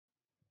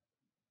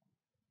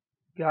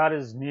God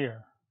is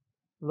near.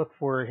 Look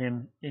for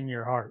him in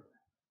your heart.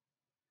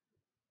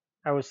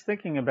 I was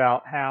thinking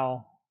about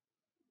how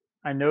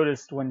I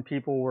noticed when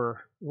people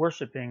were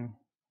worshiping,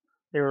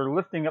 they were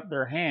lifting up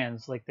their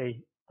hands like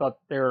they thought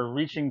they were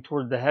reaching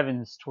toward the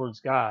heavens, towards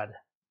God.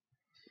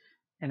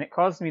 And it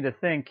caused me to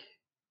think,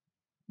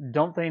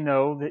 don't they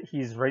know that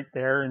he's right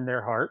there in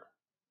their heart?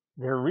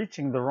 They're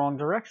reaching the wrong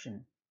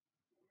direction.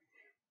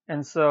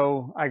 And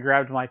so I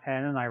grabbed my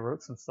pen and I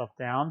wrote some stuff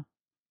down.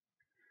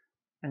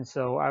 And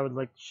so I would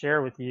like to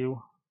share with you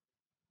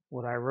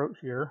what I wrote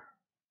here.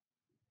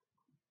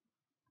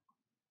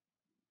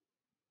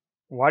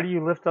 Why do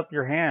you lift up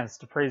your hands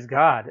to praise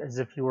God as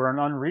if you were an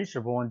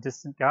unreachable and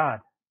distant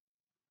God?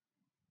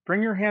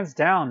 Bring your hands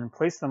down and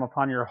place them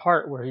upon your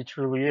heart where he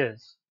truly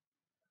is.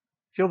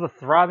 Feel the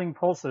throbbing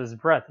pulse of his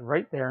breath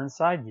right there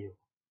inside you.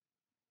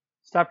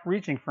 Stop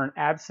reaching for an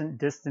absent,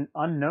 distant,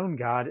 unknown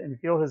God and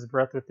feel his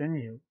breath within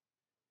you.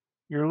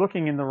 You're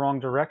looking in the wrong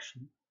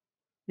direction.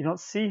 You don't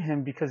see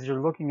him because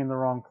you're looking in the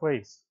wrong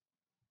place.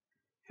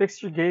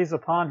 Fix your gaze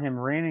upon him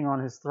reigning on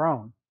his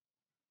throne.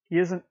 He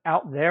isn't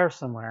out there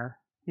somewhere.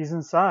 He's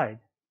inside.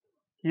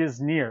 He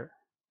is near.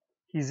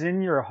 He's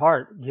in your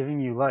heart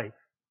giving you life.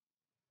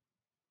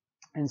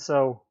 And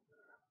so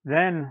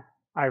then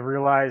I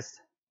realized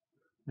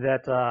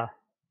that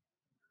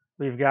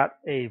we've got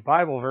a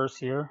Bible verse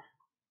here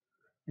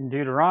in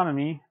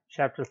Deuteronomy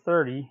chapter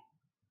 30,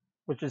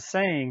 which is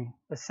saying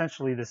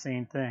essentially the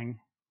same thing.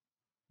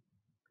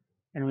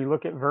 And we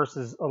look at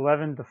verses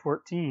 11 to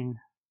 14,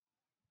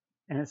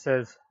 and it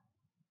says,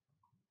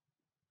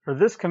 "For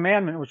this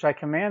commandment which I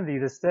command thee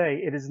this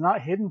day, it is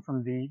not hidden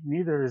from thee,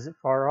 neither is it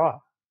far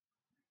off.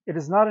 It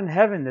is not in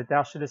heaven that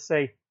thou shouldest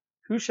say,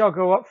 Who shall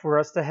go up for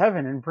us to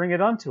heaven and bring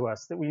it unto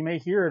us, that we may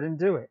hear it and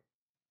do it?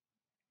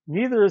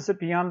 Neither is it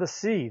beyond the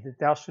sea that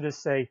thou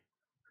shouldest say,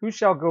 Who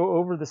shall go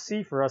over the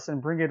sea for us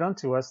and bring it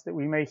unto us, that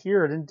we may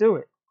hear it and do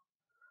it?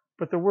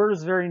 But the word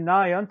is very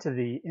nigh unto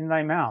thee, in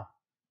thy mouth,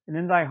 and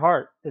in thy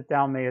heart, that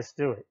thou mayest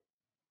do it."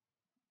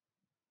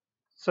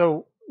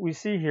 So we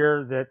see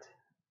here that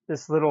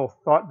this little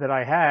thought that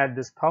I had,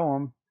 this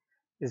poem,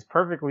 is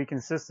perfectly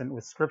consistent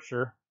with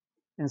Scripture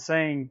in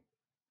saying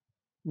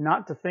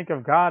not to think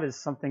of God as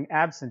something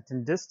absent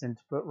and distant,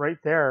 but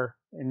right there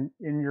in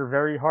your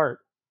very heart.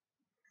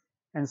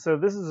 And so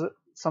this is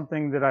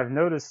something that I've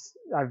noticed,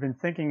 I've been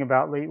thinking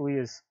about lately,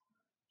 is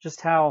just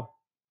how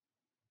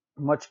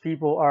much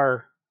people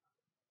are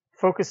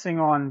focusing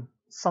on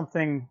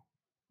something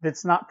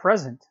that's not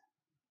present,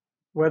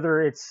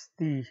 whether it's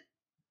the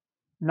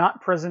not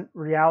present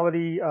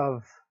reality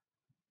of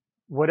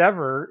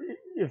whatever,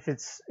 if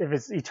it's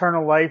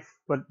eternal life,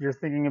 but you're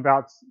thinking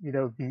about,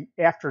 the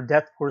after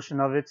death portion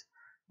of it,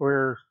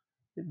 where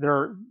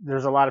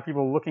there's a lot of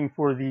people looking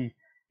for the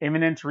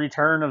imminent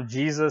return of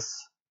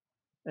Jesus,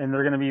 and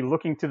they're going to be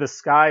looking to the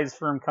skies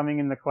for him coming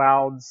in the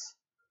clouds.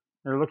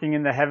 They're looking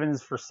in the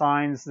heavens for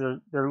signs.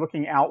 They're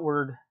looking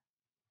outward.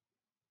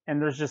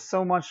 And there's just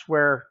so much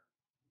where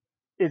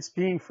it's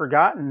being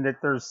forgotten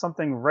that there's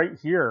something right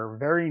here,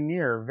 very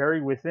near,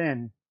 very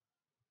within,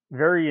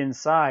 very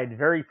inside,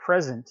 very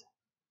present,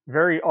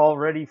 very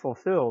already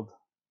fulfilled.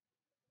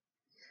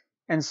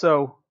 And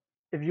so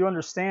if you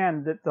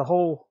understand that the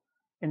whole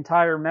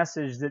entire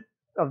message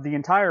of the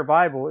entire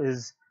Bible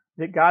is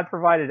that God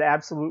provided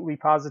absolutely,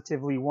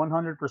 positively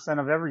 100%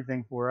 of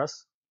everything for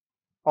us,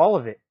 all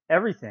of it,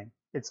 everything,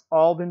 it's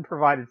all been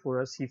provided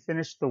for us. He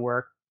finished the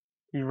work.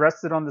 He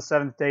rested on the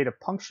seventh day to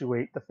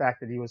punctuate the fact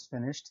that he was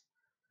finished.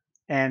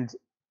 And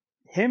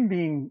him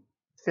being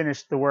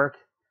finished the work,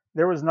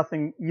 there was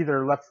nothing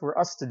either left for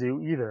us to do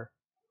either.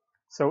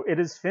 So it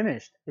is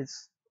finished.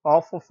 It's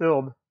all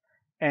fulfilled.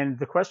 And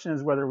the question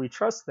is whether we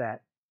trust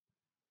that.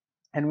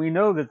 And we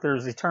know that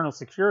there's eternal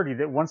security,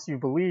 that once you've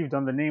believed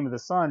on the name of the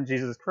Son,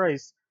 Jesus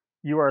Christ,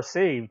 you are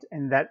saved,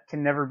 and that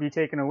can never be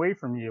taken away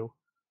from you.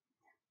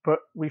 But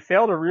we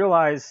fail to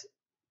realize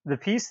the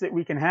peace that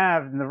we can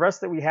have and the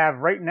rest that we have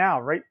right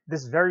now, right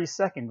this very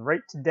second,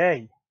 right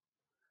today.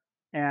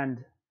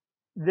 And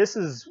this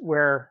is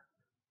where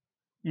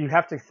you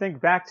have to think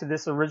back to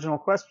this original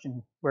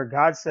question, where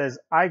God says,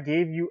 I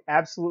gave you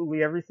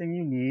absolutely everything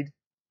you need.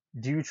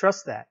 Do you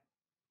trust that?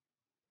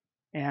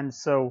 And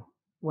so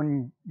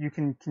when you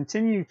can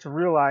continue to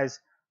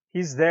realize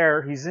he's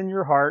there, he's in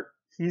your heart,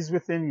 he's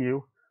within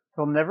you,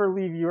 he'll never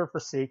leave you or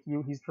forsake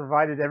you, he's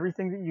provided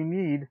everything that you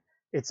need,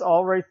 it's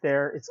all right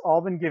there, it's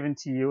all been given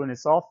to you, and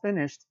it's all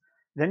finished,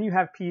 then you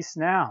have peace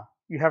now,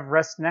 you have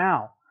rest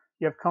now,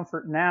 you have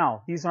comfort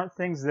now. These aren't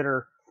things that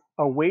are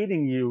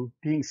awaiting you,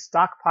 being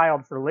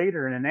stockpiled for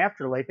later in an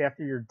afterlife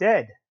after you're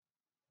dead.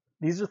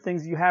 These are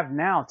things you have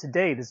now,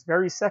 today, this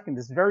very second,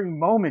 this very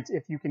moment.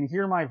 If you can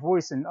hear my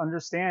voice and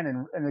understand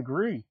and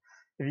agree,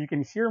 if you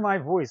can hear my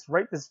voice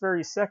right this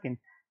very second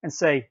and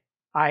say,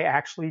 I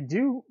actually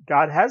do,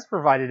 God has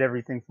provided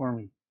everything for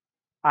me.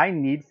 I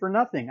need for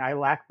nothing. I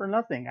lack for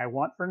nothing. I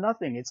want for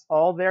nothing. It's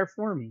all there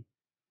for me.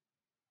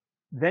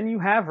 Then you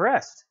have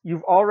rest.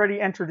 You've already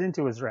entered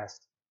into his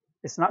rest.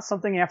 It's not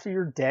something after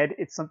you're dead.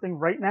 It's something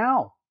right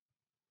now.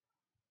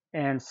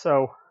 And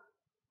so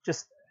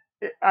just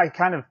I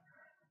kind of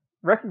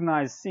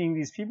recognize seeing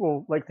these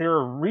people like they're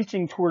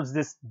reaching towards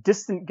this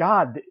distant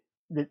God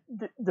that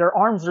their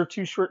arms are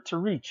too short to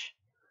reach.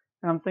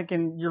 And I'm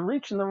thinking, you're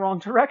reaching the wrong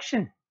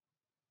direction.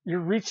 You're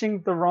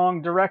reaching the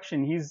wrong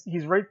direction.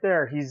 He's right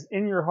there. He's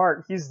in your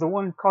heart. He's the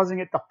one causing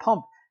it to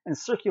pump and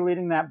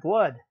circulating that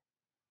blood.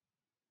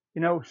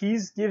 You know,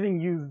 he's giving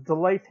you the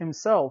life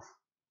himself.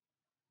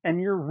 And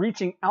you're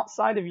reaching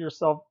outside of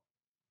yourself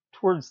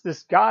towards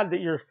this God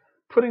that you're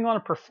putting on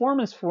a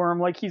performance for him,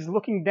 like he's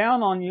looking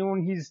down on you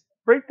and he's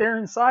right there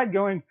inside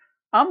going,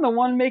 I'm the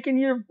one making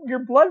your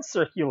blood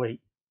circulate.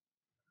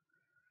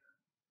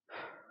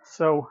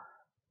 So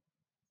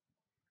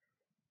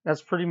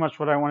that's pretty much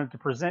what I wanted to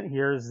present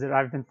here, is that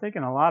I've been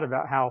thinking a lot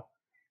about how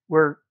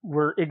we're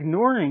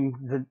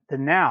ignoring the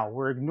now.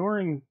 We're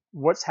ignoring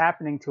what's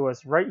happening to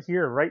us right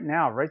here, right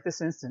now, right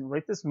this instant,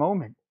 right this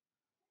moment.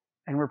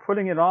 And we're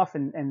putting it off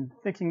and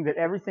thinking that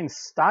everything's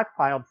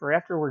stockpiled for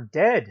after we're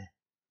dead.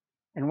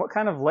 And what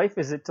kind of life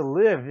is it to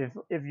live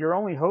if your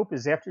only hope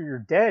is after you're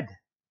dead?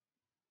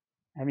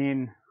 I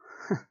mean,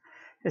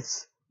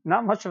 it's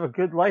not much of a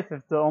good life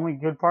if the only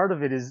good part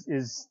of it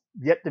is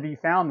yet to be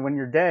found when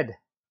you're dead.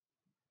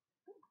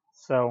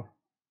 So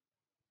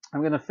I'm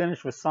going to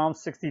finish with Psalm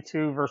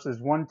 62, verses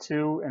 1,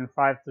 2, and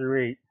 5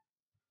 through 8.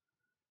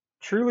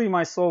 Truly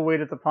my soul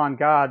waiteth upon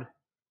God.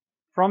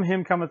 From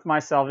him cometh my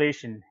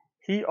salvation.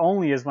 He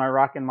only is my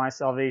rock and my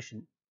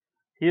salvation.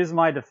 He is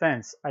my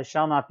defense. I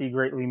shall not be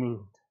greatly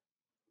moved.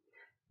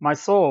 My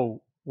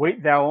soul,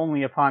 wait thou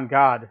only upon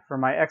God, for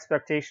my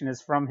expectation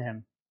is from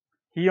him.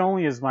 He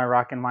only is my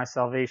rock and my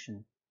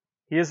salvation.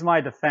 He is my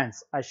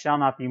defense. I shall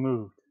not be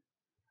moved.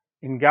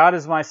 In God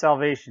is my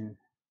salvation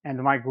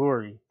and my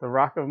glory. The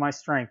rock of my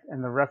strength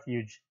and the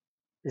refuge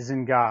is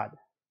in God.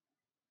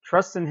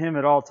 Trust in him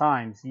at all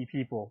times, ye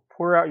people.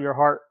 Pour out your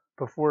heart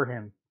before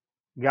him.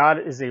 God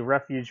is a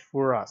refuge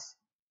for us.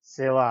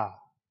 Selah.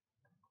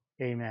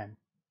 Amen.